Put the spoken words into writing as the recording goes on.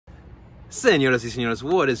Señoras y señores,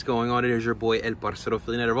 what is going on? It is your boy El Parcero,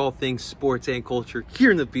 Philly of all things sports and culture here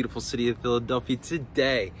in the beautiful city of Philadelphia.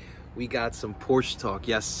 Today, we got some porch talk.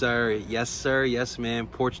 Yes, sir. Yes, sir. Yes, man.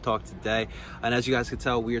 Porch talk today. And as you guys can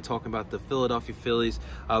tell, we are talking about the Philadelphia Phillies.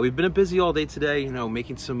 We've been busy all day today, you know,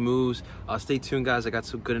 making some moves. Stay tuned, guys. I got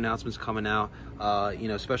some good announcements coming out, you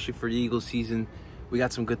know, especially for the Eagles season. We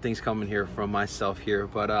got some good things coming here from myself here.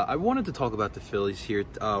 But I wanted to talk about the Phillies here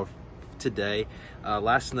today.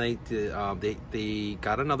 Last night they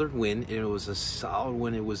got another win, and it was a solid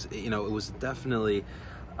win. It was, you know, it was definitely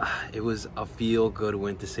it was a feel-good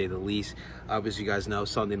win, to say the least. As you guys know,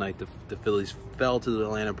 Sunday night the Phillies fell to the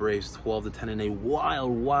Atlanta Braves 12-10 in a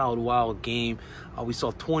wild game. We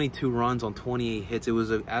saw 22 runs on 28 hits. It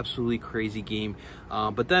was an absolutely crazy game.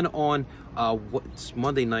 But then on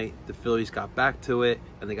Monday night, the Phillies got back to it,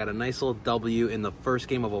 and they got a nice little W in the first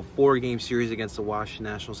game of a 4-game series against the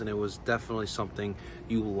Washington Nationals, and it was definitely something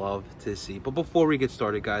you love to see. But before we get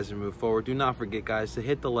started, guys, and move forward, do not forget, guys, to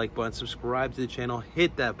hit the like button, subscribe to the channel,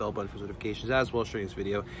 hit that bell button for notifications, as well as sharing this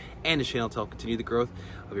video and the channel to help continue the growth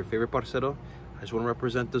of your favorite parcero. I just want to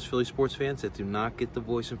represent those Philly sports fans that do not get the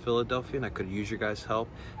voice in Philadelphia, and I could use your guys' help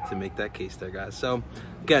to make that case there, guys. So,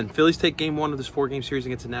 again, Phillies take game 1 of this 4-game series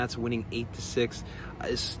against the Nats, winning 8-6.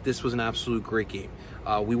 This was an absolute great game.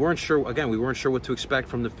 We weren't sure what to expect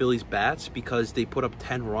from the Phillies bats, because they put up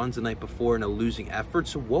 10 runs the night before in a losing effort.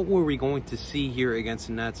 So what were we going to see here against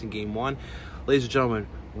the Nats in game 1? Ladies and gentlemen,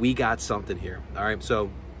 we got something here. All right, so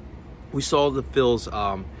we saw the Phils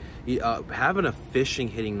have an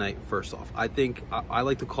efficient hitting night. First off, I think I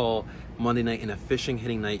like to call Monday night an efficient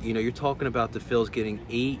hitting night. You know, you're talking about the Phils getting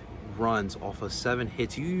 8 runs off of 7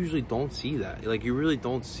 hits. You usually don't see that. Like, you really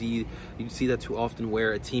don't see that too often,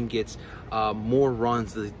 where a team gets more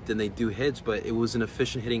runs than they do hits. But it was an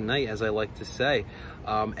efficient hitting night, as I like to say.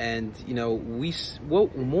 And you know,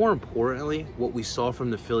 more importantly, what we saw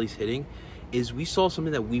from the Phillies hitting is we saw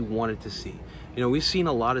something that we wanted to see. You know, we've seen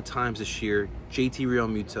a lot of times this year JT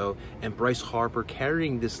Realmuto and Bryce Harper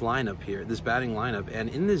carrying this lineup here, this batting lineup. And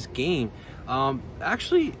in this game,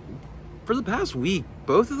 actually, for the past week,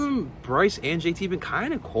 both of them, Bryce and JT, have been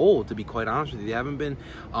kind of cold, to be quite honest with you. They haven't been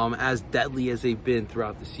as deadly as they've been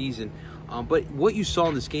throughout the season. But what you saw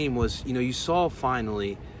in this game was, you know, you saw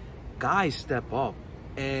finally guys step up.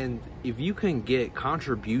 And if you can get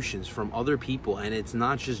contributions from other people, and it's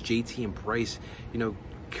not just JT and Bryce, you know,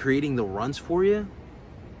 creating the runs for you,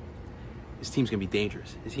 this team's gonna be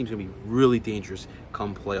dangerous. This team's gonna be really dangerous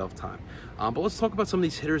come playoff time. But let's talk about some of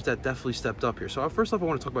these hitters that definitely stepped up here. So first off, I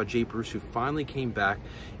want to talk about Jay Bruce, who finally came back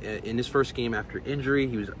in his first game after injury.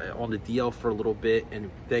 He was on the DL for a little bit, and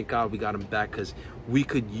thank God we got him back, because we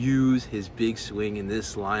could use his big swing in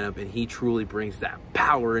this lineup, and he truly brings that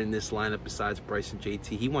power in this lineup besides Bryce and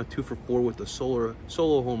JT. He went 2 for 4 with a solo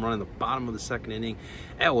home run in the bottom of the 2nd inning.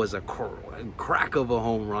 It was a crack of a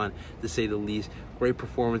home run, to say the least. Great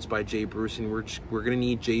performance by Jay Bruce, and we're going to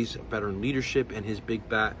need Jay's veteran leadership and his big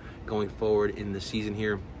bat going forward in the season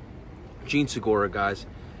here. Jean Segura, guys,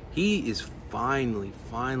 he is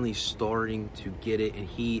finally starting to get it, and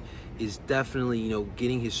he is definitely, you know,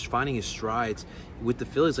 finding his strides with the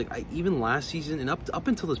Phillies. Like, even last season and up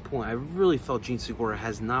until this point, I really felt Jean Segura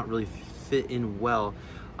has not really fit in well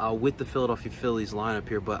with the Philadelphia Phillies lineup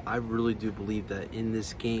here, but I really do believe that in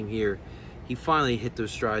this game here, he finally hit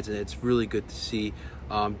those strides, and it's really good to see.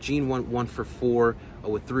 Gene went 1 for 4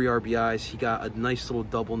 with 3 RBIs. He got a nice little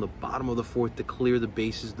double in the bottom of the 4th to clear the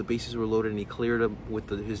bases. The bases were loaded, and he cleared them with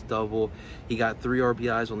his double. He got 3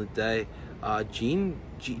 RBIs on the day. Gene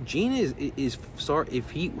is sorry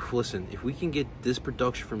if we can get this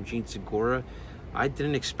production from Jean Segura. I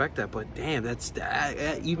didn't expect that, but damn,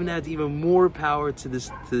 that even adds even more power to this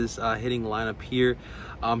hitting lineup here.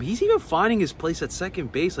 He's even finding his place at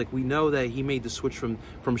second base. Like, we know that he made the switch from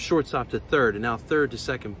shortstop to third, and now third to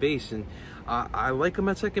second base, and I like him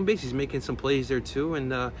at second base. He's making some plays there too,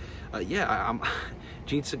 and yeah,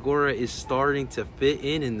 Jean Segura is starting to fit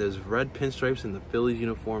in those red pinstripes in the Phillies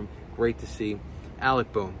uniform. Great to see.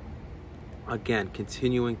 Alec Bohm, again,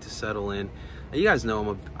 continuing to settle in. You guys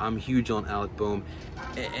know I'm huge on Alec Bohm,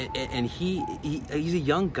 and he's a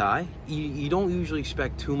young guy. You don't usually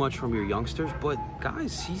expect too much from your youngsters, but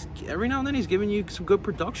guys, every now and then he's giving you some good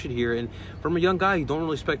production here. And from a young guy, you don't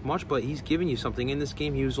really expect much, but he's giving you something. In this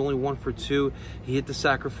game, he was only 1 for 2. He hit the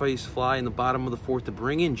sacrifice fly in the bottom of the 4th to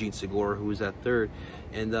bring in Jean Segura, who was at third,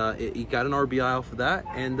 and he got an RBI off of that.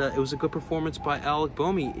 And it was a good performance by Alec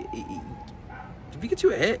Bohm. If he gets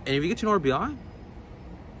you a hit and if he gets you an RBI,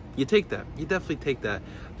 you take that. You definitely take that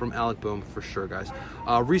from Alec Bohm for sure, guys.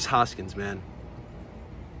 Rhys Hoskins, man.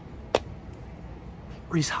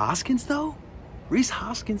 Rhys Hoskins, though? Rhys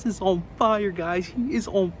Hoskins is on fire, guys. He is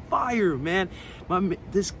on fire, man.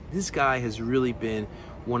 This guy has really been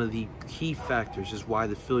one of the key factors is why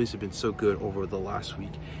the Phillies have been so good over the last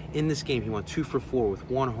week. In this game, he went 2 for 4 with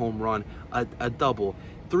 1 home run, a double,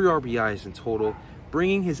 3 RBIs in total,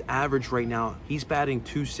 bringing his average right now. He's batting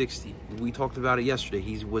 260. We talked about it yesterday.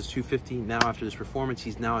 He was 250. Now after this performance,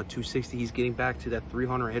 he's now at 260. He's getting back to that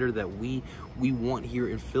 300 hitter that we want here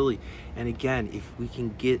in Philly. And again, if we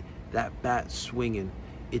can get that bat swinging,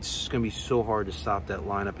 it's going to be so hard to stop that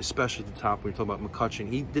lineup, especially at the top. When you're talking about McCutchen,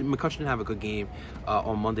 McCutchen didn't have a good game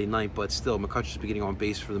on Monday night, but still, McCutchen's been getting on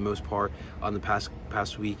base for the most part on the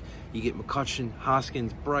past week. You get McCutchen,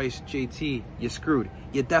 Hoskins, Bryce, JT, you're screwed.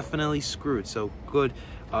 You're definitely screwed. So good.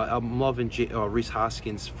 I'm loving Rhys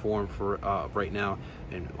Hoskins' form for right now,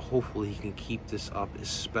 and hopefully he can keep this up,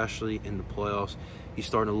 especially in the playoffs. He's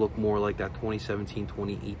starting to look more like that 2017,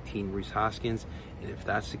 2018 Rhys Hoskins, and if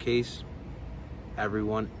that's the case,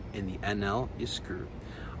 everyone in the NL is screwed.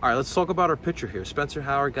 All right, let's talk about our pitcher here. Spencer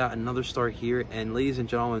Howard got another start here, and ladies and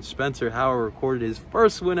gentlemen, Spencer Howard recorded his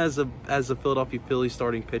first win as a Philadelphia Phillies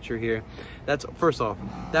starting pitcher here. That's, first off,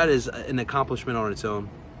 that is an accomplishment on its own.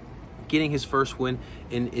 Getting his first win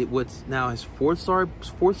in what's now his fourth star,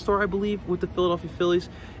 I believe, with the Philadelphia Phillies,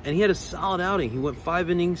 and he had a solid outing. He went 5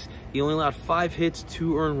 innings. He only allowed 5 hits,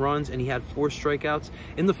 2 earned runs, and he had 4 strikeouts.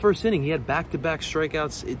 In the first inning, he had back-to-back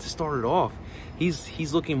strikeouts. It started off.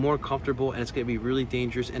 He's looking more comfortable, and it's going to be really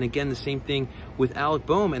dangerous. And again, the same thing with Alec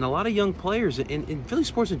Boehm and a lot of young players in Philly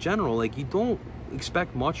sports in general. Like, you don't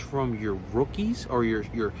expect much from your rookies or your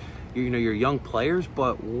young players,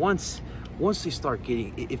 but once they start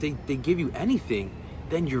getting, if they give you anything,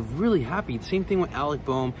 then you're really happy. Same thing with Alec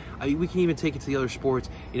Boehm. I mean, we can even take it to the other sports.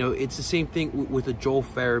 You know, it's the same thing with a Joel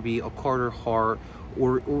Farabee, a Carter Hart,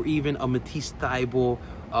 or even a Matisse Thybulle.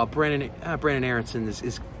 Brandon Aronson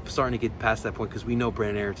is starting to get past that point because we know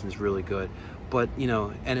Brandon Aronson is really good. But, you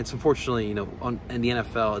know, and it's unfortunately, you know, in the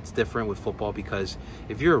NFL, it's different with football because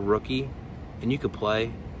if you're a rookie and you could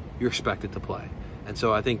play, you're expected to play. And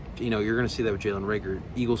so I think, you know, you're going to see that with Jalen Reagor.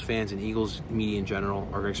 Eagles fans and Eagles media in general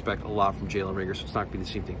are going to expect a lot from Jalen Reagor, so it's not going to be the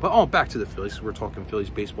same thing. But, back to the Phillies. We're talking Phillies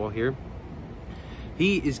baseball here.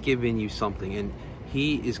 He is giving you something, and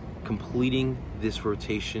he is completing this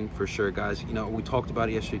rotation for sure, guys. You know, we talked about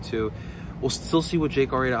it yesterday, too. We'll still see what Jake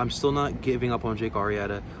Arrieta. I'm still not giving up on Jake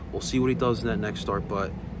Arrieta. We'll see what he does in that next start.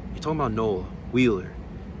 But you're talking about Nola, Wheeler.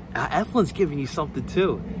 Eflin's giving you something,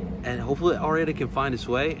 too. And hopefully Arrieta can find his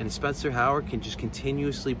way, and Spencer Howard can just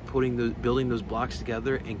continuously building those blocks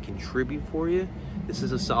together and contribute for you. This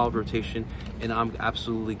is a solid rotation, and I'm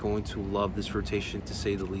absolutely going to love this rotation, to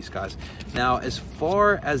say the least, guys. Now, as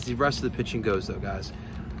far as the rest of the pitching goes, though, guys,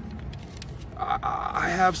 I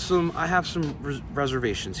have some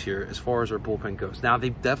reservations here as far as our bullpen goes. Now, they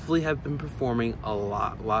definitely have been performing a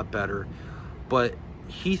lot better, but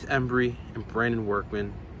Heath Embry and Brandon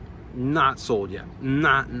Workman, not sold yet.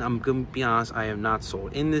 I'm gonna be honest, I am not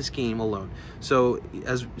sold in this game alone. So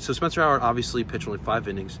Spencer Howard obviously pitched only 5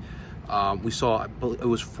 innings. We saw it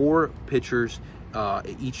was 4 pitchers.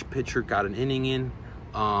 Each pitcher got an inning in.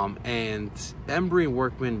 And Embry and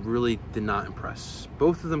Workman really did not impress.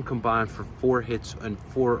 Both of them combined for 4 hits and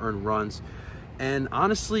 4 earned runs. And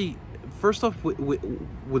honestly, first off,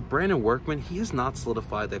 with Brandon Workman, he has not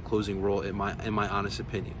solidified that closing role in my honest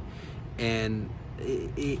opinion. And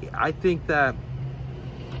I think that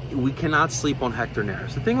we cannot sleep on Hector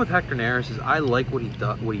Neris. The thing with Hector Neris is I like what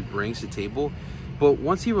he brings to the table, but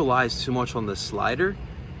once he relies too much on the slider,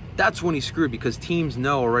 that's when he's screwed, because teams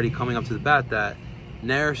know already coming up to the bat that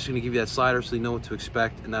Neris is going to give you that slider, so they know what to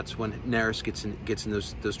expect, and that's when Neris gets in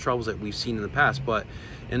those troubles that we've seen in the past. But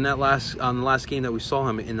in the last game that we saw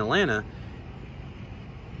him in Atlanta,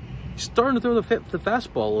 he's starting to throw the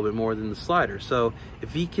fastball a little bit more than the slider. So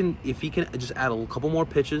if he can just add a couple more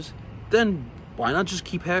pitches, then why not just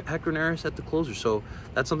keep Hector Neris at the closer? So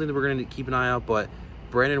that's something that we're going to keep an eye out. But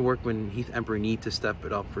Brandon Workman and Heath Embry need to step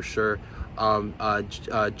it up for sure.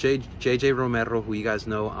 JJ Romero, who you guys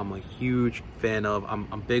know I'm a huge fan of,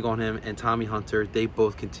 I'm big on him, and Tommy Hunter, they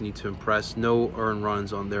both continue to impress. No earned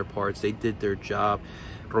runs on their parts. They did their job.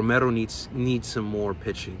 Romero needs some more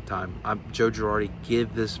pitching time. Joe Girardi,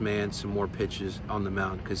 give this man some more pitches on the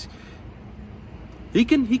mound, because he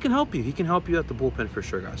can help you. He can help you at the bullpen for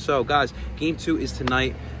sure, guys. So, guys, Game 2 is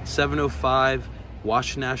tonight, 7:05.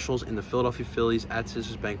 Washington Nationals and the Philadelphia Phillies at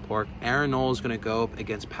Citizens Bank Park. Aaron Nola is going to go up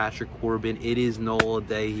against Patrick Corbin. It is Nola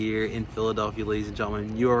Day here in Philadelphia, ladies and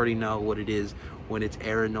gentlemen. You already know what it is when it's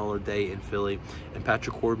Aaron Nola Day in Philly. And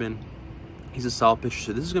Patrick Corbin, he's a solid pitcher,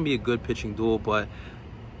 so this is going to be a good pitching duel. But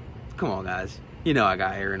come on, guys. You know I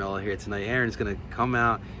got Aaron Nola here tonight. Aaron's going to come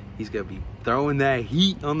out. He's going to be throwing that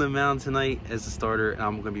heat on the mound tonight as the starter, and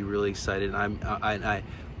I'm going to be really excited. I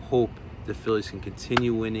hope the Phillies can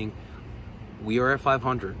continue winning. We are at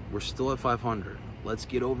 500. We're still at 500. Let's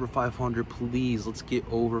get over 500, please. Let's get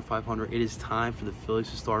over 500. It is time for the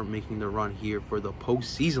Phillies to start making the run here for the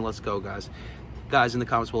postseason. Let's go, guys. Guys, in the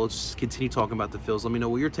comments below, let's continue talking about the Phillies. Let me know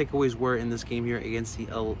what your takeaways were in this game here against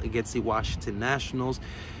the Washington Nationals.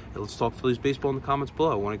 Let's talk Phillies baseball in the comments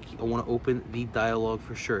below. I want to open the dialogue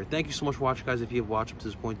for sure. Thank you so much for watching, guys. If you have watched up to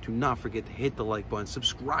this point, do not forget to hit the like button,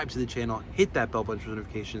 subscribe to the channel, hit that bell button for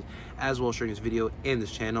notifications, as well as sharing this video and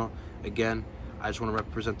this channel. Again, I just want to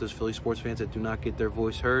represent those Philly sports fans that do not get their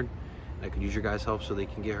voice heard. I could use your guys' help so they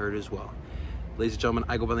can get heard as well. Ladies and gentlemen,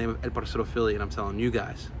 I go by the name of El Parcero Philly, and I'm telling you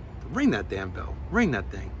guys, ring that damn bell. Ring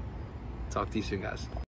that thing. Talk to you soon, guys.